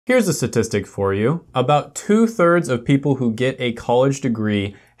Here's a statistic for you. About 2/3 of people who get a college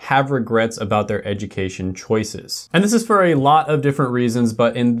degree have regrets about their education choices. And this is for a lot of different reasons,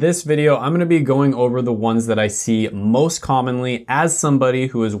 but in this video, I'm gonna be going over the ones that I see most commonly as somebody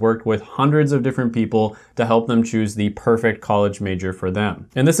who has worked with hundreds of different people to help them choose the perfect college major for them.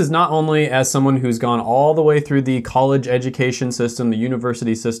 And this is not only as someone who's gone all the way through the college education system, the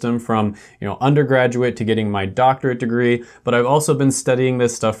university system, from undergraduate to getting my doctorate degree, but I've also been studying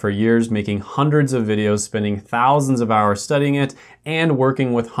this stuff for years, making hundreds of videos, spending thousands of hours studying it, and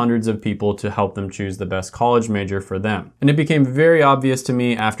working with hundreds of people to help them choose the best college major for them. And it became very obvious to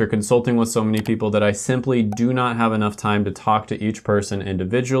me after consulting with so many people that I simply do not have enough time to talk to each person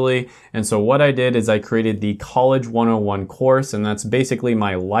individually. And so what I did is I created the College 101 course, and that's basically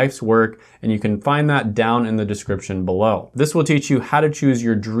my life's work, and you can find that down in the description below. This will teach you how to choose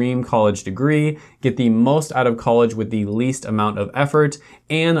your dream college degree, get the most out of college with the least amount of effort,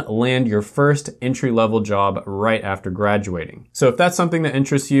 and land your first entry-level job right after graduating. So if that's something that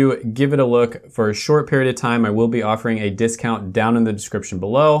interests you, give it a look. For a short period of time, I will be offering a discount down in the description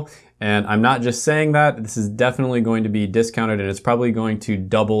below. And I'm not just saying that, this is definitely going to be discounted, and it's probably going to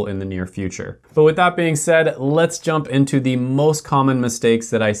double in the near future. But with that being said, let's jump into the most common mistakes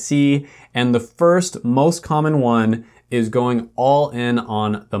that I see. And the first most common one is going all in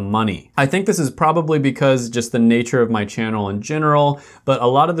on the money. I think this is probably because just the nature of my channel in general, but a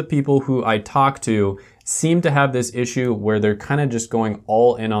lot of the people who I talk to seem to have this issue where they're kind of just going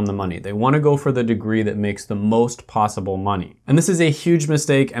all in on the money. They want to go for the degree that makes the most possible money. And this is a huge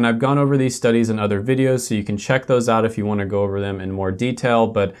mistake, and I've gone over these studies in other videos, so you can check those out if you want to go over them in more detail.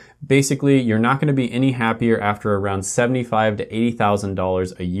 But basically, you're not going to be any happier after around $75,000 to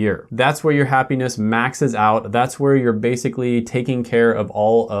 $80,000 a year. That's where your happiness maxes out. That's where you're basically taking care of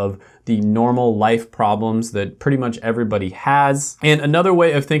all of the normal life problems that pretty much everybody has. And another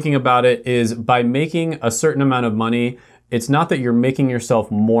way of thinking about it is by making a certain amount of money, it's not that you're making yourself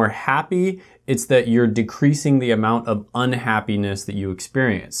more happy, it's that you're decreasing the amount of unhappiness that you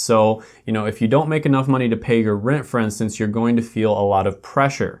experience. So, if you don't make enough money to pay your rent, for instance, you're going to feel a lot of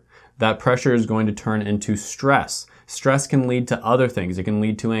pressure. That pressure is going to turn into stress. Stress can lead to other things. It can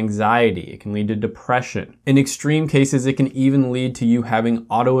lead to anxiety. It can lead to depression. In extreme cases, it can even lead to you having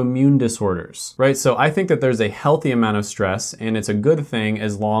autoimmune disorders, right? So I think that there's a healthy amount of stress, and it's a good thing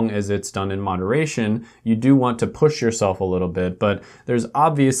as long as it's done in moderation. You do want to push yourself a little bit, but there's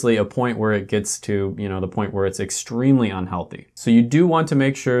obviously a point where it gets to, the point where it's extremely unhealthy. So you do want to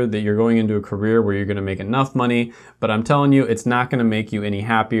make sure that you're going into a career where you're going to make enough money, but I'm telling you, it's not going to make you any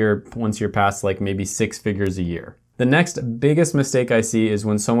happier once you're past like maybe 6 figures a year. The next biggest mistake I see is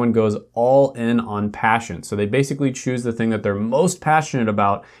when someone goes all in on passion. So they basically choose the thing that they're most passionate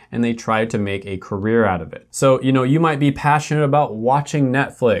about and they try to make a career out of it. So, you might be passionate about watching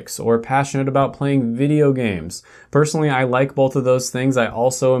Netflix or passionate about playing video games. Personally, I like both of those things. I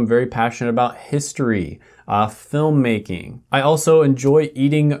also am very passionate about history, filmmaking. I also enjoy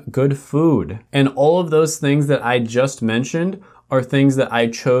eating good food. And all of those things that I just mentioned are things that I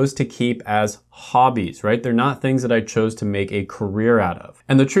chose to keep as hobbies, right? They're not things that I chose to make a career out of.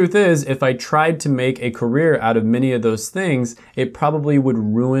 And the truth is, if I tried to make a career out of many of those things, it probably would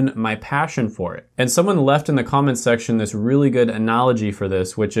ruin my passion for it. And someone left in the comments section this really good analogy for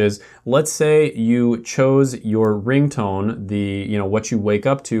this, which is, let's say you chose your ringtone, what you wake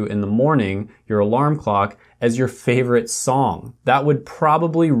up to in the morning, your alarm clock, as your favorite song. That would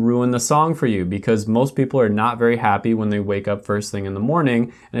probably ruin the song for you because most people are not very happy when they wake up first thing in the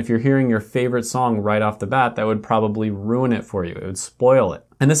morning. And if you're hearing your favorite song right off the bat, that would probably ruin it for you. It would spoil it.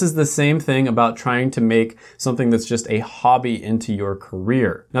 And this is the same thing about trying to make something that's just a hobby into your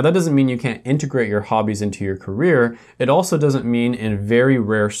career. Now, that doesn't mean you can't integrate your hobbies into your career. It also doesn't mean in very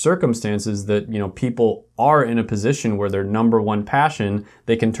rare circumstances that, people are in a position where their number one passion,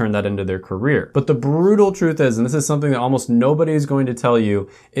 they can turn that into their career. But the brutal truth is, and this is something that almost nobody is going to tell you,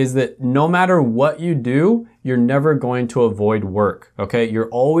 is that no matter what you do, you're never going to avoid work, okay? You're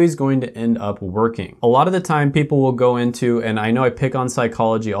always going to end up working. A lot of the time people will go into, and I know I pick on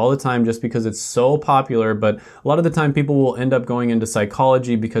psychology all the time just because it's so popular, but a lot of the time people will end up going into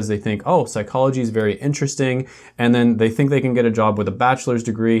psychology because they think, oh, psychology is very interesting, and then they think they can get a job with a bachelor's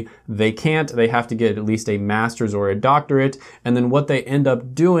degree. They can't. They have to get at least a master's or a doctorate, and then what they end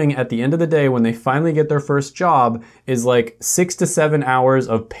up doing at the end of the day when they finally get their first job is like 6 to 7 hours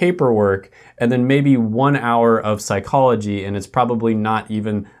of paperwork and then maybe 1 hour of psychology, and it's probably not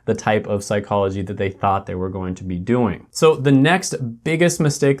even the type of psychology that they thought they were going to be doing. So the next biggest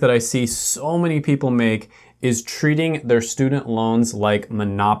mistake that I see so many people make is treating their student loans like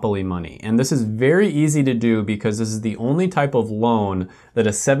monopoly money. And this is very easy to do because this is the only type of loan that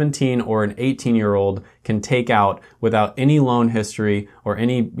a 17 or an 18-year-old can take out without any loan history or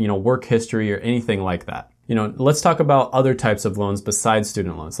any, work history or anything like that. Let's talk about other types of loans besides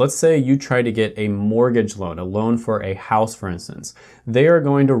student loans. Let's say you try to get a mortgage loan, a loan for a house, for instance. They are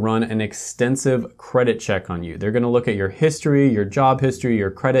going to run an extensive credit check on you. They're going to look at your history, your job history,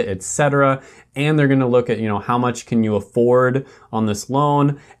 your credit, etc. And they're going to look at, how much can you afford on this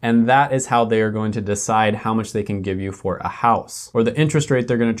loan? And that is how they are going to decide how much they can give you for a house, or the interest rate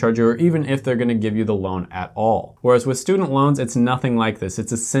they're going to charge you, or even if they're going to give you the loan at all. Whereas with student loans, it's nothing like this.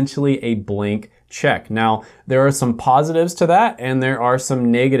 It's essentially a blank check. Now, there are some positives to that and there are some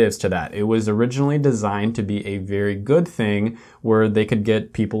negatives to that. It was originally designed to be a very good thing where they could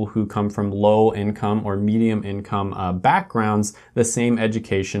get people who come from low income or medium income backgrounds the same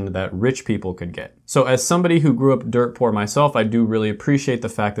education that rich people could get. So as somebody who grew up dirt poor myself, I do really appreciate the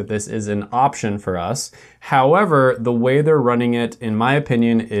fact that this is an option for us. However, the way they're running it, in my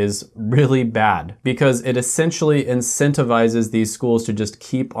opinion, is really bad because it essentially incentivizes these schools to just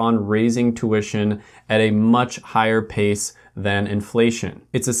keep on raising tuition at a much higher pace than inflation.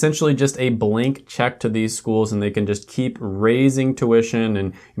 It's essentially just a blank check to these schools and they can just keep raising tuition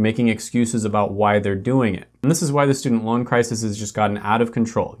and making excuses about why they're doing it. And this is why the student loan crisis has just gotten out of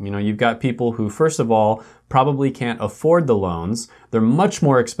control. You've got people who, first of all, probably can't afford the loans. They're much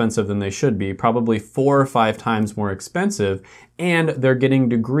more expensive than they should be, probably 4 or 5 times more expensive. And they're getting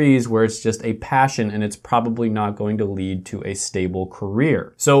degrees where it's just a passion and it's probably not going to lead to a stable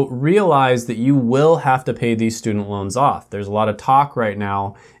career. So realize that you will have to pay these student loans off. There's a lot of talk right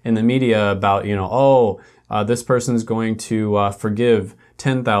now in the media about, this person's going to forgive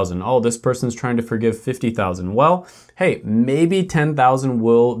 10,000. Oh, this person's trying to forgive 50,000. Well, hey, maybe 10,000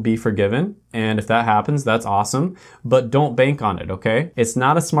 will be forgiven. And if that happens, that's awesome, but don't bank on it, okay? It's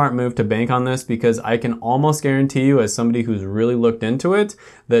not a smart move to bank on this because I can almost guarantee you, as somebody who's really looked into it,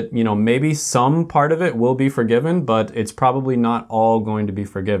 that, maybe some part of it will be forgiven, but it's probably not all going to be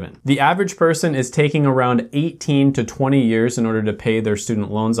forgiven. The average person is taking around 18 to 20 years in order to pay their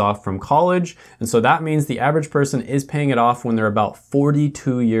student loans off from college. And so that means the average person is paying it off when they're about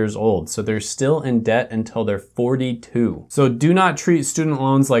 42 years old. So they're still in debt until they're 42. So do not treat student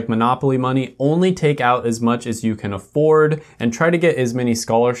loans like monopoly money. Only take out as much as you can afford and try to get as many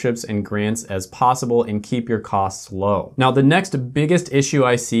scholarships and grants as possible and keep your costs low. Now, the next biggest issue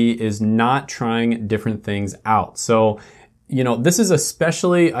I see is not trying different things out. So, this is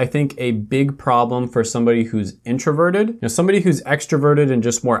especially, I think, a big problem for somebody who's introverted. Somebody who's extroverted and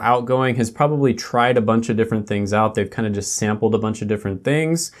just more outgoing has probably tried a bunch of different things out. They've kind of just sampled a bunch of different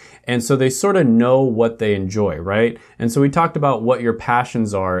things. And so they sort of know what they enjoy, right? And so we talked about what your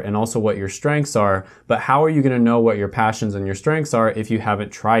passions are and also what your strengths are, but how are you going to know what your passions and your strengths are if you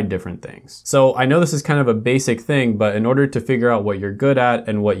haven't tried different things? So I know this is kind of a basic thing, but in order to figure out what you're good at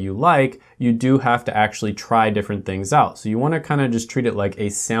and what you like, you do have to actually try different things out. So you want to kind of just treat it like a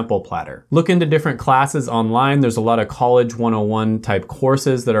sample platter. Look into different classes online. There's a lot of college 101 type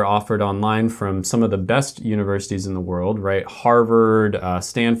courses that are offered online from some of the best universities in the world, right? Harvard,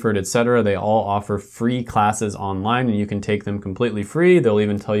 Stanford, etc. They all offer free classes online and you can take them completely free. They'll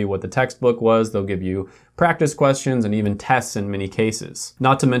even tell you what the textbook was. They'll give you practice questions and even tests in many cases.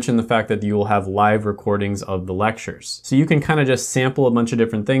 Not to mention the fact that you will have live recordings of the lectures. So you can kind of just sample a bunch of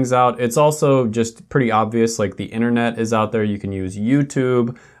different things out. It's also just pretty obvious, like the internet is out there. You can use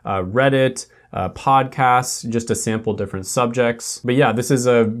YouTube, Reddit, podcasts just to sample different subjects. But yeah, this is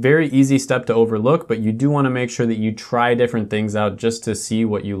a very easy step to overlook, but you do want to make sure that you try different things out just to see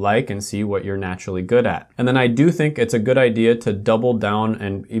what you like and see what you're naturally good at. And then I do think it's a good idea to double down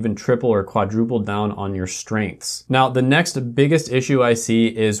and even triple or quadruple down on your strengths. Now, the next biggest issue I see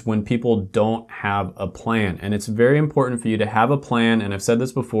is when people don't have a plan. And it's very important for you to have a plan. And I've said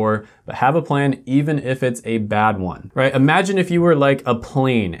this before, but have a plan even if it's a bad one, right? Imagine if you were like a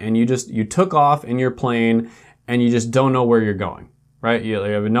plane and you took off in your plane and you just don't know where you're going, right? You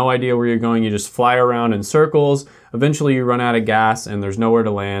have no idea where you're going. You just fly around in circles. Eventually you run out of gas and there's nowhere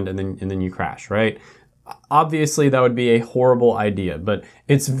to land and then you crash, right? Obviously that would be a horrible idea, but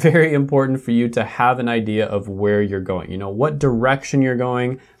it's very important for you to have an idea of where you're going. You know, what direction you're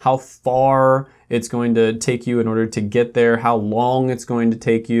going, how far it's going to take you in order to get there, how long it's going to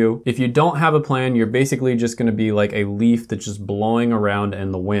take you. If you don't have a plan, you're basically just going to be like a leaf that's just blowing around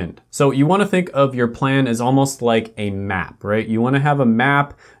in the wind. So you want to think of your plan as almost like a map, right? You want to have a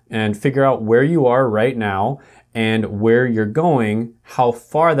map and figure out where you are right now. and where you're going, how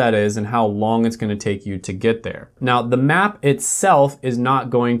far that is, and how long it's going to take you to get there. Now, the map itself is not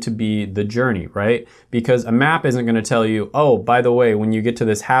going to be the journey, right? Because a map isn't going to tell you, oh, by the way, when you get to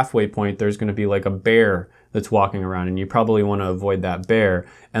this halfway point, there's going to be like a bear that's walking around and you probably want to avoid that bear.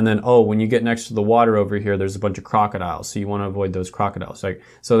 And then, oh, when you get next to the water over here, there's a bunch of crocodiles. So you want to avoid those crocodiles.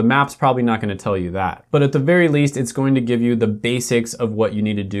 So the map's probably not going to tell you that. But at the very least, it's going to give you the basics of what you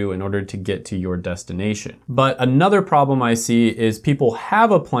need to do in order to get to your destination. But another problem I see is people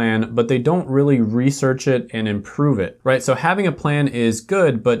have a plan, but they don't really research it and improve it, right? So having a plan is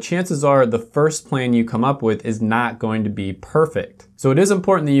good, but chances are the first plan you come up with is not going to be perfect. So it is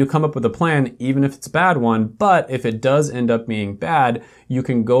important that you come up with a plan, even if it's a bad one, but if it does end up being bad, you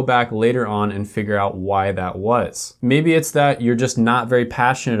can go back later on and figure out why that was. Maybe it's that you're just not very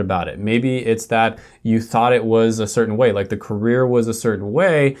passionate about it. Maybe it's that you thought it was a certain way, like the career was a certain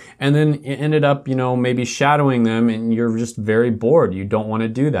way, and then it ended up, maybe shadowing them and you're just very bored. You don't want to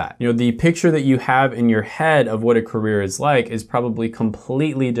do that. The picture that you have in your head of what a career is like is probably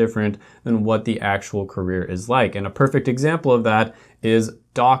completely different than what the actual career is like. And a perfect example of that is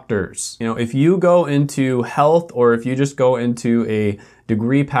doctors. If you go into health or if you just go into a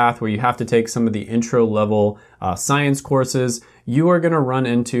degree path where you have to take some of the intro level science courses, you are going to run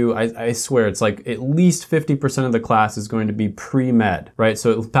into, I swear, it's like at least 50% of the class is going to be pre-med, right?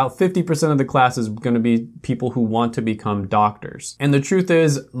 So about 50% of the class is going to be people who want to become doctors. And the truth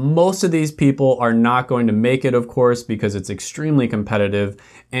is, most of these people are not going to make it, of course, because it's extremely competitive.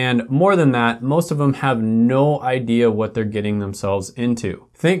 And more than that, most of them have no idea what they're getting themselves into.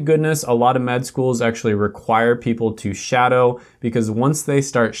 Thank goodness a lot of med schools actually require people to shadow, because once they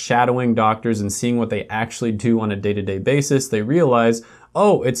start shadowing doctors and seeing what they actually do on a day-to-day basis, they realize,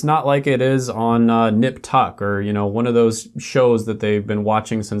 oh, it's not like it is on Nip Tuck or, one of those shows that they've been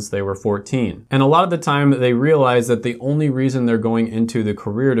watching since they were 14. And a lot of the time they realize that the only reason they're going into the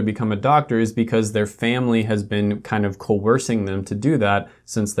career to become a doctor is because their family has been kind of coercing them to do that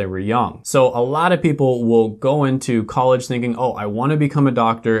since they were young. So a lot of people will go into college thinking, oh, I want to become a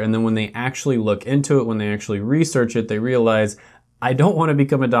doctor. And then when they actually look into it, when they actually research it, they realize, I don't want to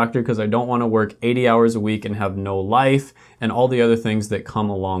become a doctor because I don't want to work 80 hours a week and have no life and all the other things that come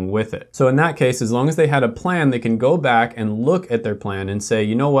along with it. So in that case, as long as they had a plan, they can go back and look at their plan and say,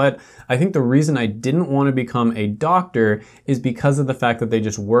 you know what? I think the reason I didn't want to become a doctor is because of the fact that they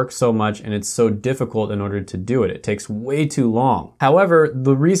just work so much and it's so difficult in order to do it. It takes way too long. However,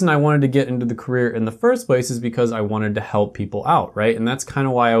 the reason I wanted to get into the career in the first place is because I wanted to help people out, right? And that's kind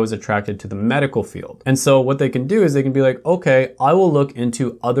of why I was attracted to the medical field. And so what they can do is they can be like, okay, I will look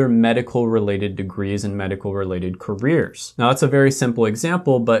into other medical related degrees and medical related careers. Now that's a very simple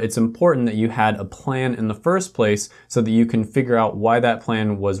example, but it's important that you had a plan in the first place so that you can figure out why that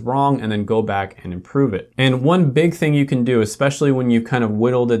plan was wrong and then go back and improve it. And one big thing you can do, especially when you've kind of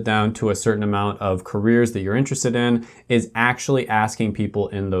whittled it down to a certain amount of careers that you're interested in, is actually asking people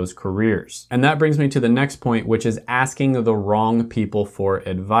in those careers. And that brings me to the next point, which is asking the wrong people for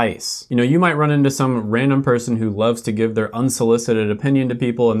advice. You might run into some random person who loves to give their unsolicited opinion to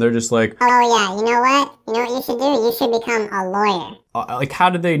people and they're just like, oh yeah, you know what you should do? You should become a lawyer. Like, how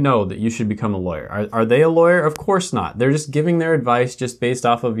do they know that you should become a lawyer? Are they a lawyer? Of course not. They're just giving their advice just based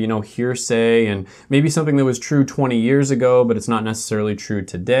off of, hearsay and maybe something that was true 20 years ago, but it's not necessarily true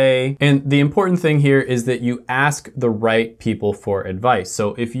today. And the important thing here is that you ask the right people for advice.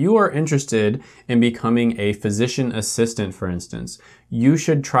 So if you are interested in becoming a physician assistant, for instance, you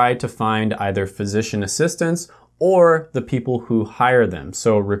should try to find either physician assistants or the people who hire them.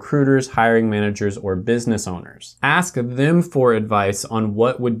 So recruiters, hiring managers, or business owners. Ask them for advice on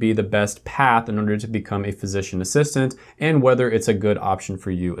what would be the best path in order to become a physician assistant and whether it's a good option for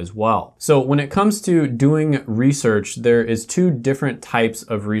you as well. So when it comes to doing research, there is two different types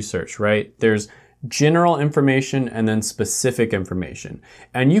of research, right? There's general information and then specific information.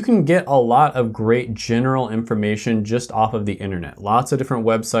 And you can get a lot of great general information just off of the internet. Lots of different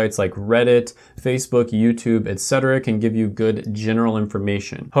websites like Reddit, Facebook, YouTube, etc. can give you good general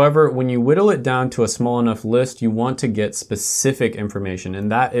information. However, when you whittle it down to a small enough list, you want to get specific information,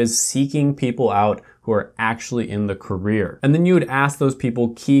 and that is seeking people out who are actually in the career. And then you would ask those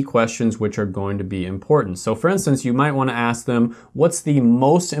people key questions which are going to be important. So for instance, you might want to ask them, what's the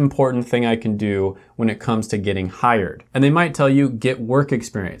most important thing I can do when it comes to getting hired? And they might tell you, get work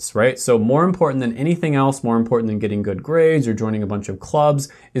experience, right? So more important than anything else, more important than getting good grades or joining a bunch of clubs,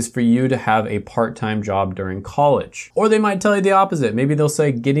 is for you to have a part-time job during college. Or they might tell you the opposite. Maybe they'll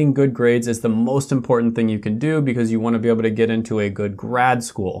say getting good grades is the most important thing you can do because you want to be able to get into a good grad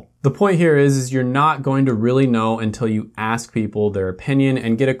school. The point here is you're not going to really know until you ask people their opinion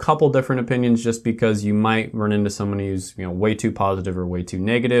and get a couple different opinions, just because you might run into someone who's, way too positive or way too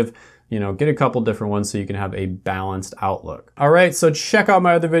negative. Get a couple different ones so you can have a balanced outlook. All right, so check out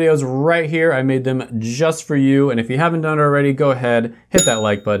my other videos right here. I made them just for you. And if you haven't done it already, go ahead, hit that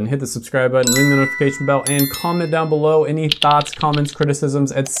like button, hit the subscribe button, ring the notification bell, and comment down below any thoughts, comments,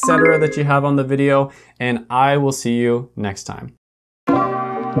 criticisms, etc. that you have on the video. And I will see you next time.